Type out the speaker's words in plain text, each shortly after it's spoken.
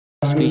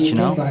speech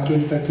now,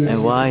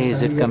 and why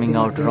is it coming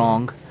out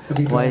wrong?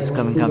 Why is it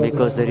coming out?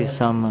 Because there is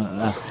some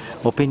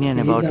opinion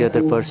about the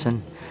other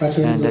person,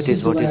 and that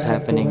is what is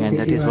happening, and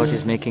that is what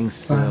is making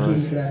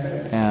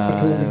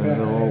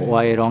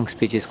why wrong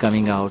speech is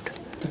coming out.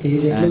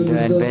 And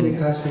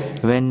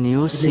when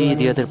you see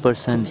the other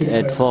person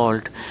at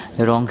fault,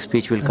 the wrong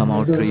speech will come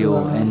out through you,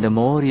 and the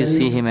more you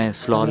see him as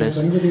flawless,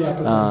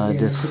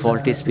 the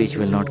faulty speech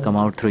will not come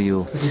out through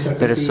you.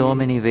 There are so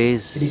many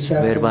ways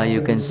whereby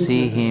you can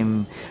see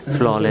him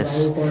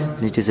flawless.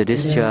 It is a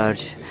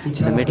discharge.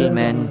 The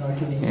middleman,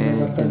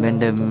 when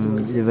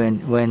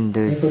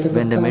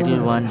the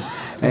middle one,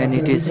 and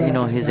it is,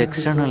 his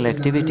external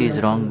activity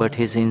is wrong, but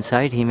his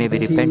inside he may be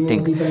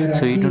repenting.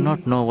 So you do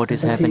not know what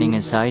is happening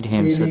inside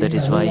him. So that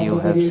is why you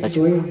have such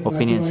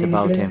opinions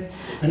about him.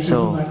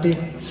 So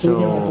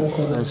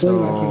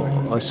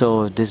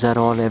these are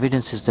all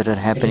evidences that are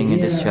happening in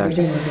this church.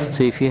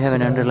 So if you have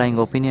an underlying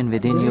opinion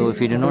within you,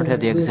 if you do not have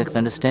the exact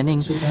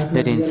understanding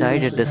that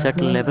inside at the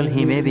subtle level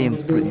he may be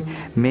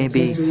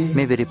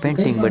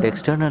repenting, but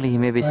externally he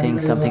may be saying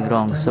something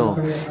wrong. So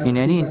in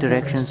any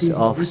interactions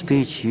of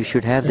speech, you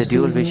should have the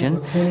dual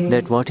vision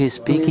that what he is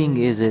speaking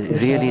is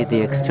really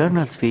the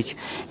external speech.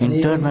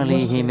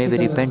 Internally he may be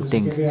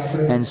repenting,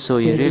 and so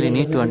you really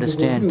need to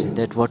understand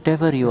that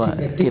whatever you are,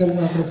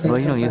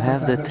 you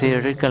have the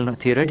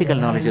theoretical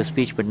knowledge of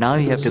speech, but now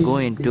you have to go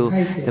into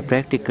the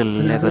practical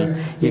level.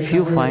 If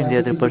you find the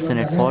other person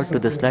at fault to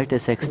the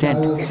slightest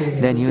extent,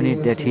 then you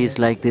need that he is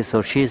like this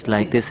or she is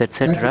like this,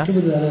 etc.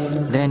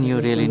 Then you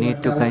really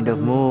need to kind of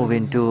move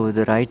into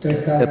the right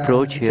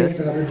approach here,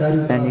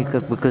 and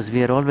because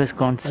we are always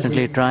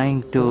constantly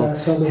trying to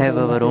have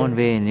our own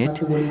way in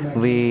it.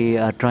 We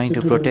are trying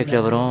to protect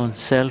our own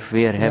self.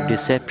 We have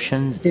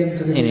deception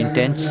in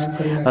intents.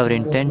 Our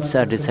intents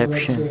are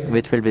deception,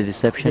 which will be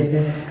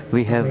deception.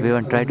 We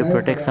want to try to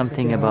protect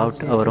something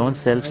about our own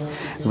selves.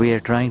 We are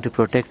trying to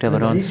protect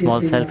our own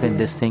small self in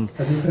this thing,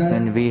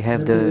 and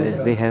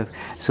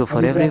so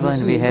for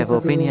everyone we have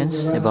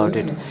opinions about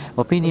it.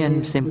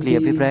 Opinion, simply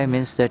abhipraya,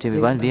 means that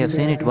we have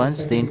seen it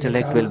once, the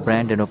intellect will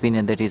brand an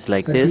opinion that is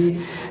like this.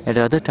 At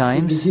other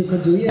times,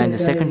 and the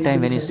second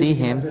time when you see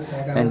him,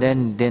 and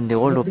then the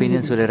old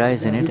opinions will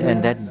arise in it,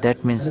 and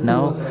that means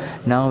now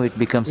it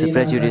becomes a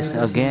prejudice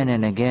again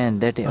and again.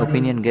 That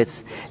opinion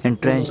gets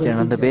entrenched, and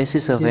on the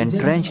basis of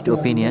entrenched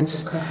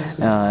opinions,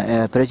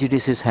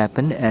 prejudices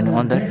happen, and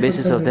on that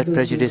basis of that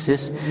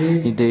prejudices,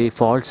 the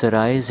faults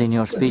arise in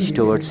your speech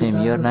towards him.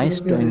 You are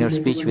nice in your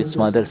speech with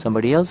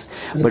somebody else,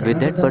 but with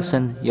that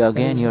person,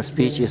 your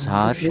speech is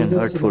harsh and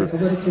hurtful.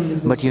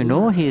 But you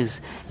know he is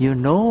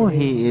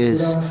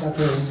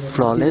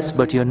flawless,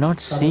 but you are not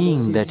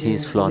seeing that he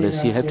is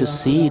flawless. You have to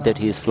see that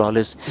he is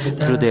flawless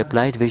through the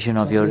applied vision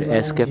of your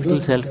S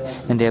capital self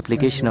and the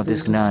application of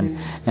this Gnan.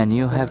 And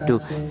you have to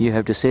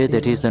say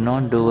that he is the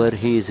non-doer,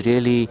 he is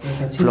really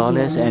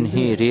flawless, and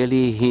he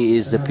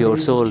is the pure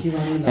soul.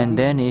 And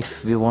then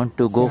if we want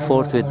to go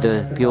forth with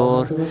the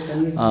pure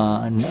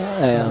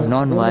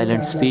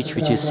non-violent speech,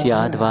 which is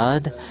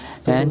Syadvad,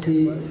 and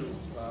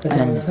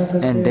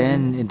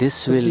then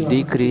this will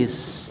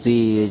decrease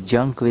the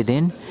junk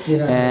within,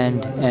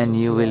 and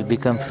you will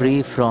become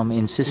free from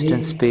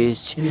insistent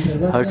speech,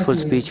 hurtful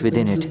speech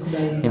within it.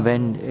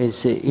 When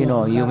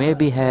you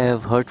maybe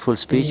have hurtful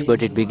speech,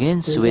 but it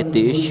begins with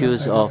the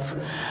issues of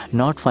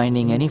not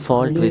finding any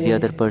fault with the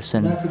other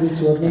person.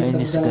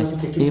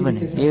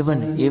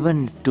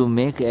 Even to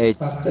make a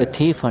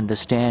thief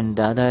understand,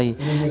 Dada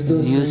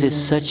uses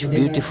such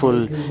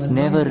beautiful,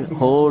 never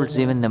holds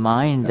even the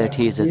mind that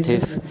he is a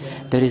thief.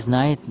 There is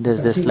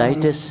the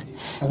slightest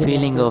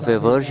feeling of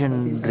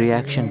aversion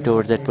reaction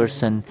towards that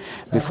person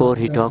before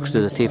he talks to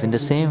the thief. In the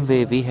same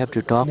way, we have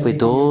to talk with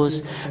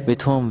those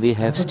with whom we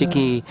have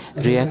sticky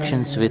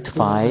reactions with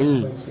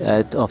file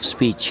of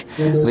speech,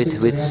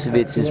 with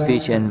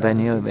speech, and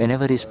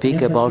whenever you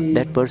speak about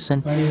that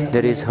person,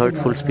 there is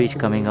hurtful speech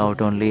coming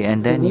out only,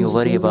 and then you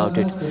worry about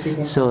it.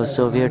 So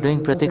we are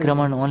doing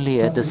pratikraman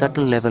only at the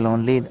subtle level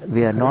only.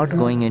 We are not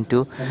going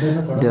into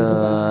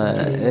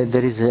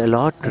there is a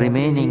lot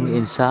remaining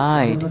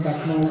inside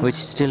which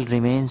still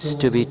remains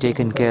to be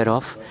taken care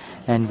of,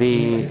 and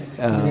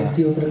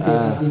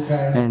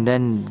and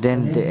then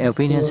the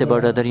opinions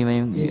about other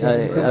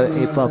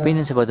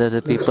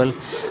people,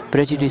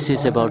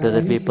 prejudices about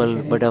other people.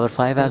 But our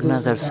five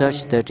agnas are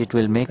such that it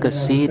will make us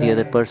see the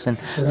other person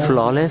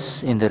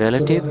flawless in the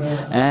relative,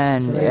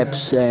 and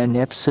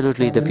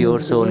absolutely the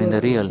pure soul in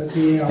the real.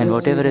 And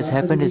whatever has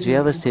happened is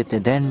vyavasthit.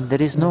 Then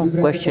there is no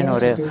question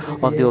of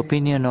the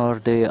opinion or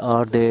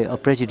the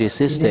prejudice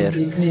is there.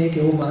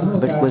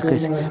 But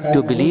because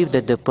to believe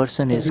that the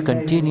person is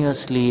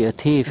continuously a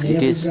thief,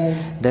 it is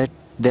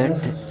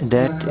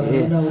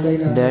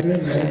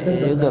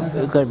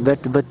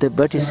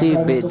but you see,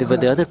 but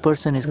the other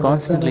person is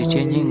constantly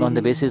changing on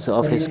the basis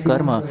of his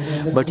karma.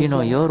 But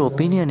your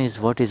opinion is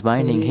what is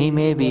binding. He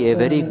may be a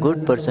very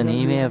good person,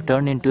 he may have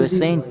turned into a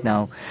saint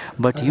now,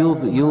 but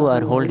you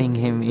are holding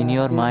him in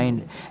your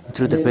mind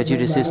through the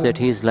prejudices that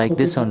he is like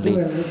this only.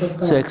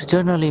 So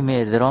externally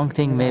the wrong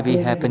thing may be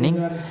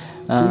happening,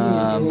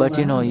 but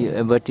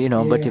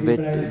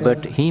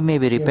he may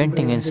be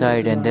repenting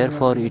inside, and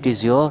therefore it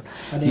is you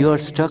are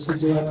stuck,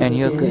 and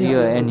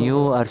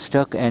you are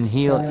stuck, and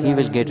he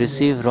will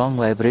receive wrong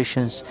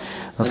vibrations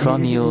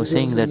from you,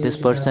 saying that this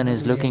person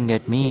is looking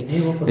at me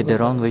with the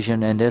wrong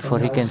vision, and therefore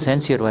he can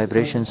sense your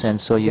vibrations, and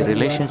so your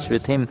relations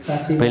with him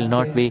will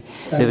not be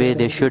the way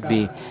they should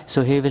be.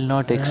 So he will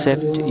not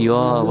accept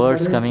your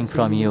words coming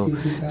from you.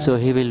 So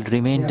he will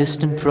remain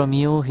distant from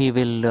you. He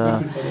will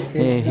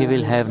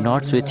have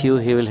knots with you.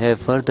 He will have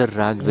further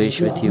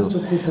ragdvesh with you.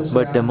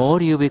 But the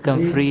more you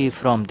become free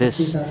from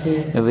this,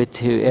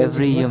 with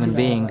every human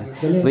being,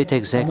 with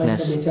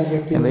exactness,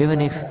 and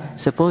even if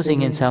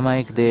supposing in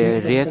Samayik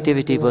the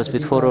reactivity was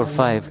with 4 or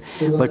 5,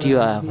 but you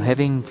are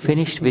having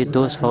finished with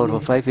those 4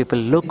 or 5 people,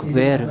 look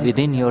where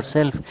within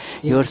yourself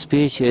your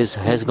speech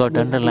has got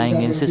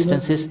underlying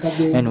insistences,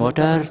 and what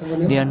are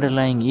the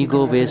underlying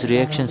ego-based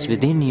reactions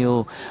within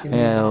you.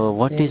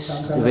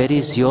 Where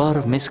is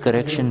your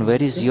miscorrection?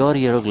 Where is your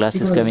yellow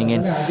glasses coming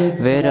in?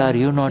 Where are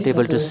you not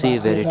able to see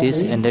where it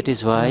is? And that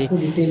is why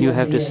you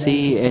have to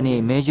see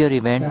any major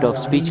event of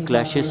speech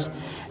clashes,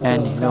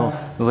 and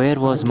where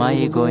was my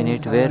ego in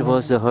it? Where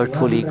was the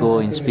hurtful ego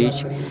in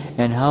speech?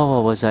 And how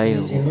was I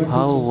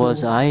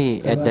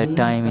at that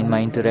time in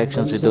my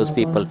interactions with those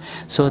people,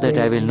 so that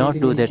I will not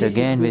do that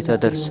again with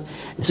others.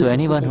 So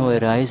anyone who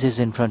arises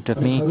in front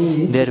of me,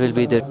 there will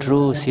be the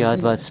true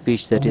Syadvad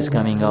speech that is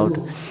coming out.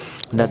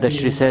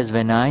 Dadashri says,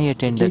 when I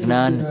attained the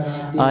Gnan,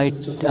 I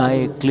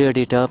cleared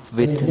it up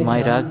with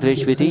my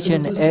Ragdvesh, with each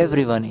and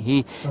everyone.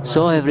 He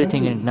saw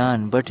everything in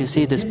Gnan, but you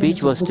see the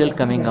speech was still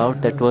coming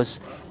out. That was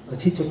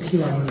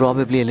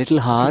probably a little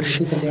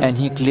harsh, and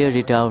he cleared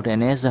it out,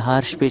 and as the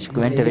harsh speech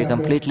went away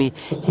completely,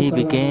 he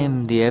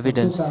became the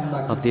evidence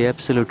of the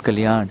absolute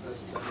Kalyan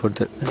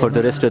for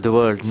the rest of the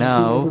world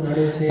now.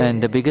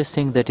 And the biggest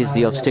thing that is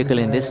the obstacle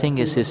in this thing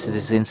is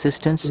this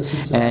insistence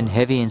and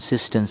heavy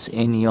insistence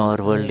in your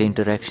worldly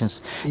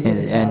interactions,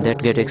 and that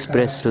get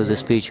expressed through the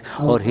speech.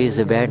 Or he is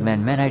a bad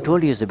man. Man, I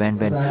told you he is a bad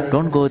man.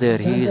 Don't go there.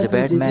 He is a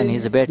bad man. He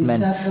is a bad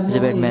man. He is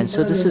a bad man.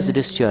 So this is a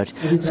discharge.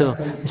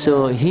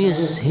 So he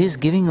is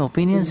giving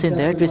opinions in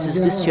that which is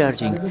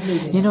discharging.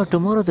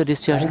 Tomorrow the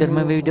discharge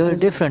karma may be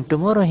different.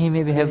 Tomorrow he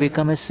may have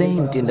become a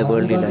saint in the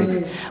worldly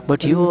life.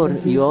 But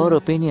your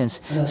opinions.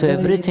 So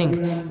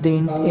everything, the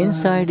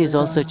inside is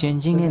also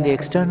changing, and the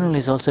external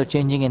is also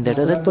changing in that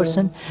other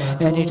person,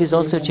 and it is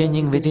also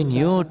changing within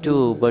you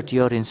too. But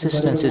your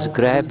insistence is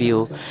grab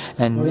you,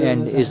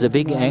 and is the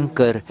big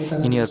anchor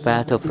in your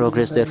path of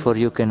progress. Therefore,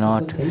 you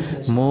cannot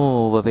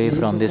move away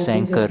from this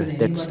anchor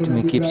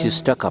that keeps you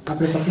stuck up.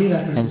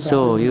 And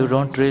so you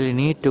don't really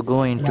need to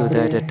go into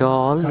that at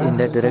all in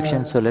that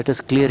direction. So let us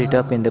clear it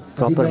up in the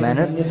proper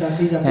manner.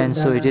 And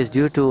so it is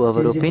due to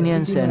our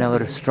opinions and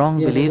our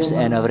strong beliefs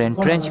and our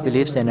entrenched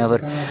beliefs and our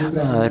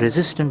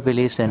resistant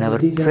beliefs and our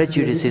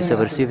prejudices,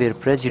 our severe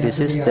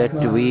prejudices that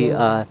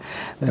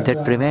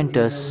prevent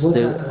us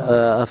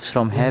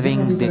from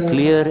having the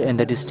clear and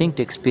the distinct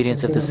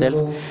experience of the self,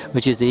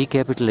 which is the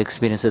E-capital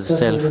experience of the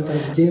self.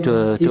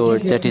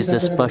 That is the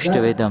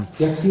Spashta Vedam.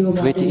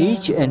 With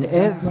each and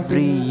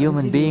every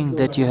human being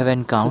that you have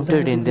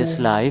encountered in this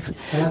life,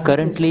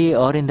 currently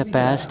or in the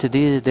past,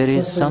 there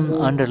is some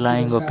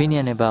underlying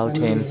opinion about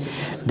him.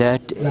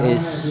 That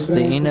is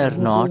the inner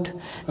knot.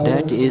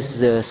 That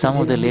is some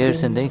of the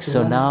layers and things.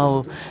 So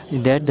now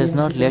that does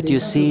not let you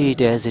see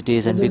it as it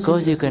is, and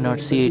because you cannot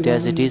see it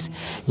as it is,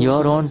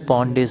 your own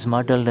pond is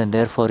muddled, and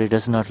therefore it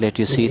does not let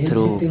you see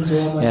through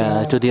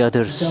to the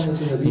others.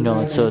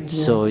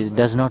 So it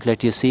does not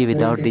let you see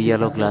without the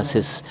yellow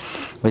glasses,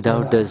 through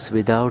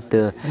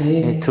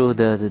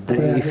the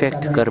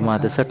effect karma,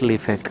 the subtle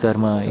effect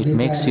karma. It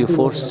makes you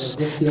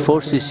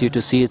forces you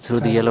to see it through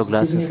the yellow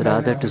glasses,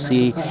 rather to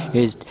see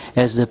it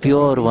as the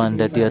pure one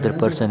that the other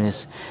person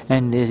is.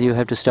 And you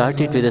have to start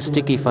it with the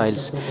sticky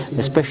files,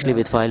 especially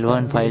with file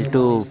 1, file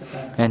 2,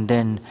 and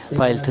then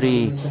file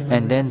 3,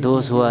 and then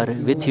those who are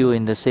with you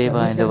in the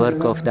seva and the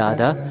work of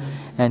Dada.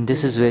 And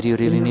this is where you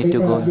really need to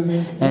go.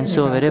 And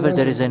so wherever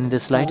there is the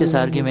slightest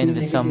argument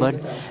with someone,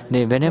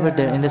 whenever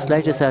in the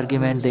slightest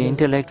argument, the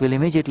intellect will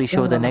immediately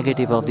show the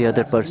negative of the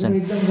other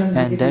person.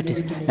 And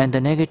the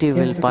negative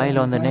will pile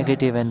on the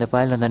negative, and the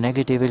pile on the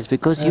negative is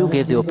because you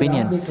gave the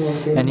opinion.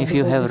 And if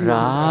you have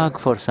rag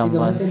for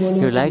someone,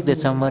 you like that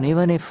someone,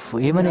 even if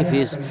he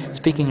is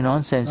speaking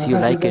nonsense, you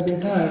like it.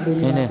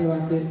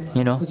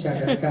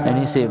 And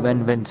you say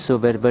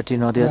but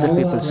the other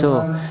people.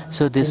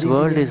 So this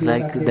world is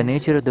like, the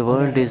nature of the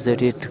world is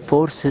that it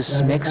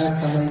makes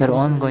their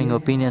ongoing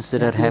opinions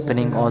that are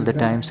happening all the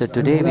time. So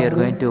today we are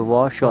going to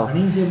wash off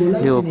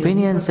the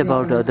opinions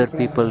about other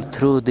people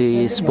through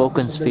the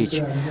spoken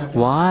speech.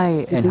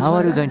 Why and how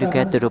are you going to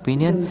get that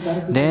opinion?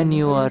 Then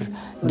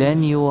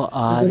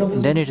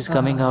it is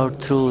coming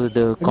out through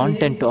the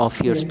content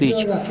of your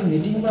speech.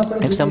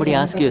 If somebody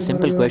asks you a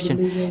simple question,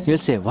 you'll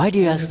say, why do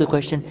you ask the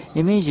question?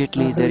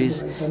 Immediately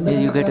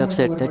you get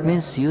upset. That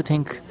means you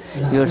think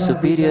you are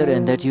superior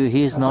and that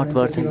he is not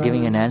worth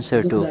giving an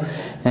answer to.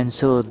 And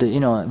so,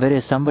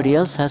 whereas somebody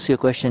else asks you a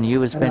question, you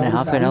will spend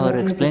half an hour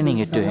explaining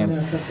it to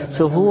him.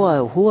 So who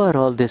are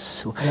all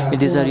this?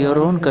 These are your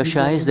own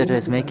Kashayas that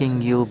is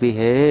making you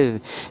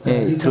behave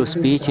through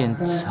speech in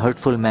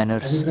hurtful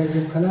manners.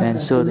 And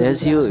so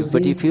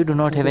but if you do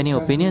not have any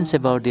opinions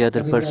about the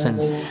other person,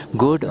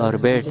 good or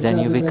bad, then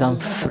you become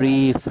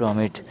free from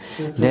it.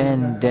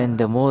 Then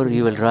the more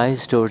you will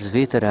rise towards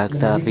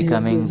Vitaragta,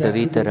 becoming the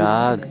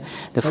Vitarag,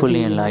 the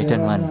fully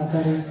enlightened one.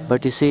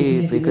 But you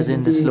see, because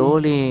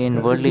slowly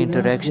in worldly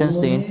interactions,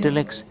 the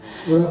intellects,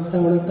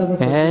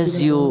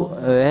 as you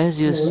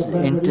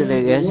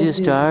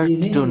start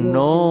to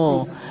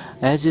know,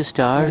 as you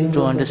start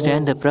to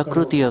understand the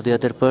prakriti of the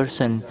other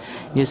person,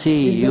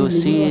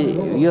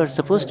 you are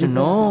supposed to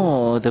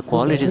know the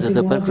qualities of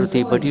the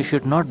prakriti, but you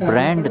should not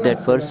brand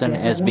that person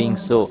as being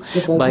so.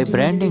 By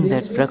branding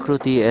that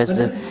prakriti as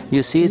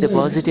you see the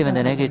positive and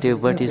the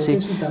negative, but you see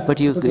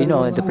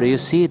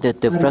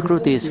that the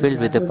prakriti is filled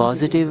with the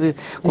positive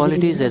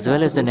qualities as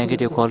well as the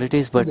negative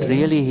qualities, but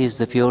really he is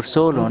the pure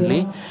soul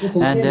only,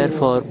 and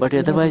therefore, but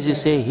otherwise you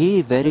say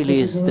he verily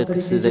is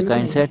the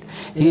kind said,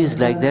 he is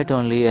like that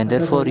only, and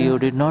therefore you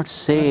did not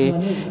see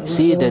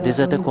that these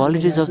are the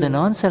qualities of the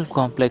non-self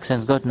complex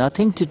and got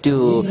nothing to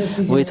do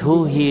with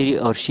who he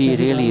or she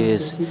really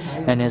is.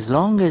 And as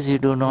long as you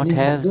do not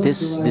have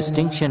this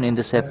distinction in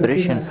the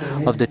separation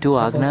of the two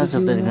agnas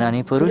of the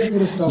Gnani Purush,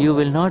 you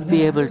will not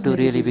be able to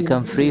really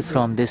become free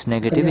from these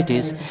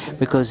negativities,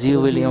 because you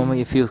will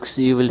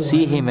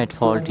see him at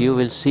fault, you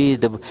will see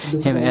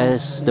him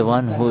as the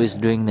one who is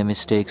doing the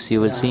mistakes, you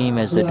will see him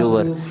as the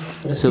doer.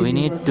 So we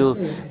need to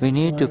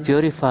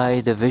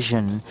purify the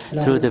vision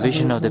through the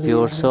vision of the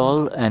pure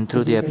soul and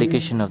through the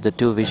application of the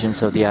two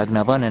visions of the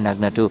Agna 1 and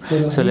Agna 2.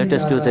 So let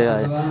us do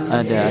the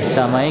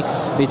Samayik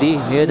Vidhi.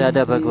 Hey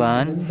Dada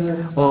Bhagwan,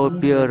 O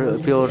pure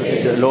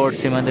Lord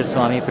Simandir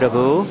Swami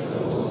Prabhu,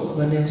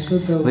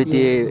 with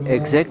the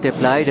exact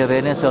applied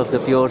awareness of the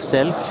pure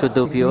self,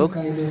 Shuddha Upyog,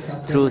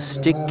 through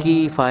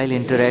sticky file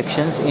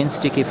interactions,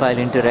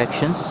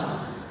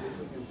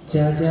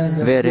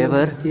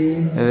 wherever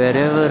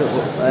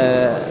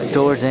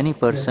towards any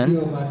person,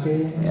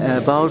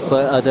 about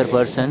other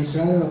persons,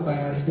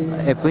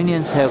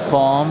 opinions have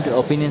formed,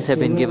 opinions have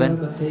been given,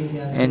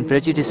 and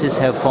prejudices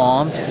have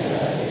formed.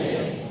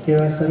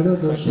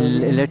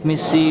 Let me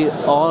see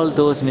all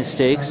those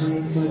mistakes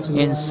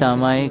in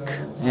Samayik,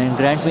 and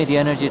grant me the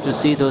energy to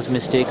see those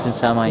mistakes in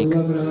Samayik,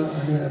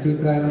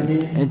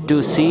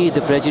 to see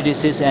the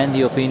prejudices and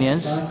the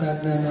opinions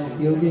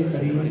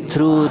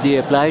through the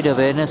applied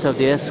awareness of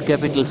the S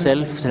capital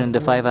Self in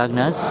the 5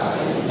 Agnas,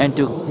 and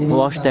to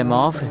wash them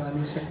off.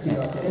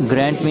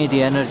 Grant me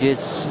the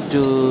energies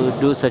to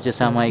do such a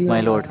Samayik,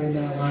 my Lord.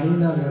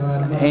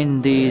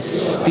 In the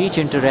speech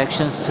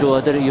interactions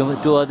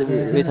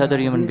with other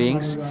human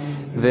beings,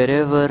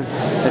 wherever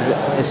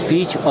a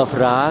speech of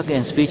Rag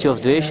and speech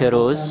of Dvesh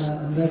arose,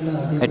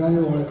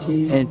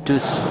 and to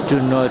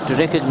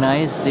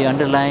recognize the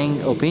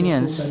underlying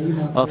opinions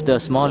of the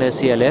small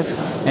SCLF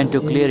and to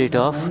clear it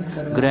off,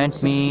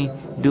 grant me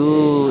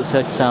do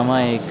such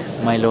Samayik,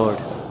 my Lord.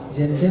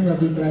 As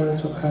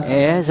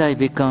the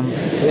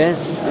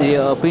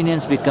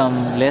opinions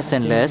become less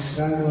and less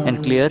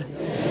and clear,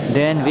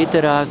 then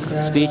Vitarag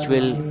speech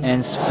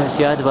and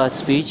Syadvad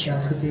speech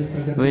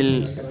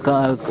will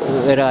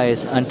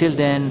arise. Until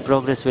then,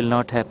 progress will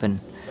not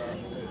happen.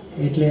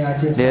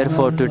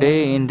 Therefore,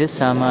 today in this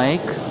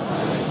Samayik,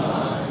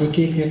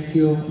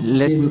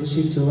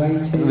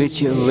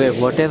 where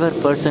whatever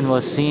person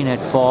was seen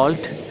at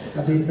fault,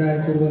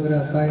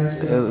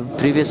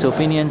 previous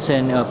opinions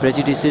and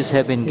prejudices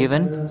have been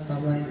given,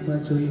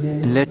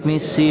 let me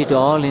see it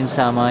all in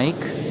Samayik,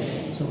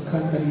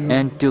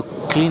 and to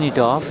clean it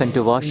off and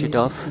to wash it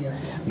off.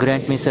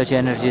 Grant me such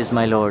energies,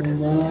 my Lord.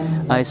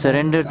 I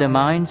surrender the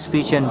mind,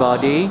 speech and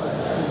body,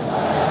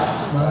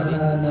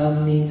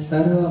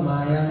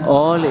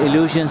 all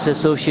illusions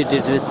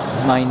associated with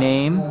my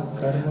name,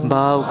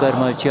 bhav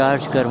karma,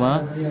 charge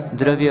karma,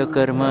 dravya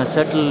karma,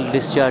 subtle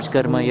discharge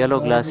karma, yellow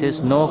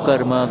glasses, no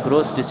karma,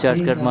 gross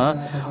discharge karma.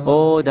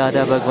 O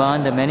Dada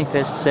Bhagwan, the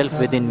manifest self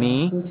within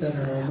me,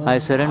 I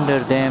surrender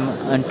them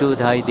unto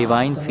thy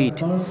divine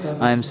feet.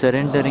 I am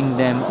surrendering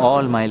them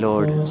all, my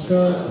Lord.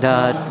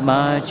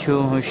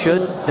 Datmachu,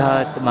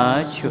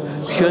 Shuddhatmachu,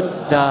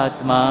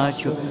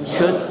 Shuddhatmachu,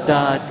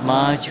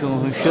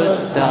 Shuddhatmachu,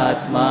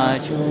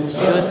 Shuddhatmachu,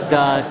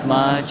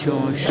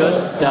 Shuddhatmachu,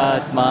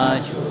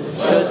 Shuddhatmachu,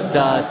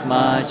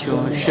 Shuddhatmachu,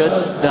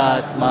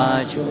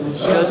 Shuddhatmachu,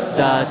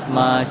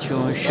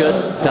 Shuddhatmachu,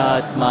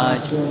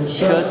 Shuddhatmachu,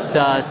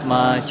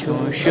 Shuddhatmachu,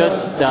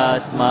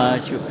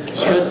 Shuddhatmachu,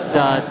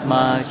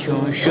 Shuddhatmachu,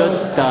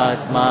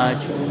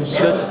 Shuddhatmachu,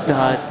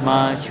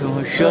 Shuddhatmachu,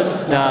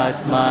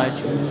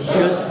 Shuddhatmachu,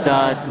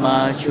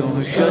 Shuddhatmachu,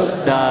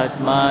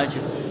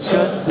 Shuddhatmachu,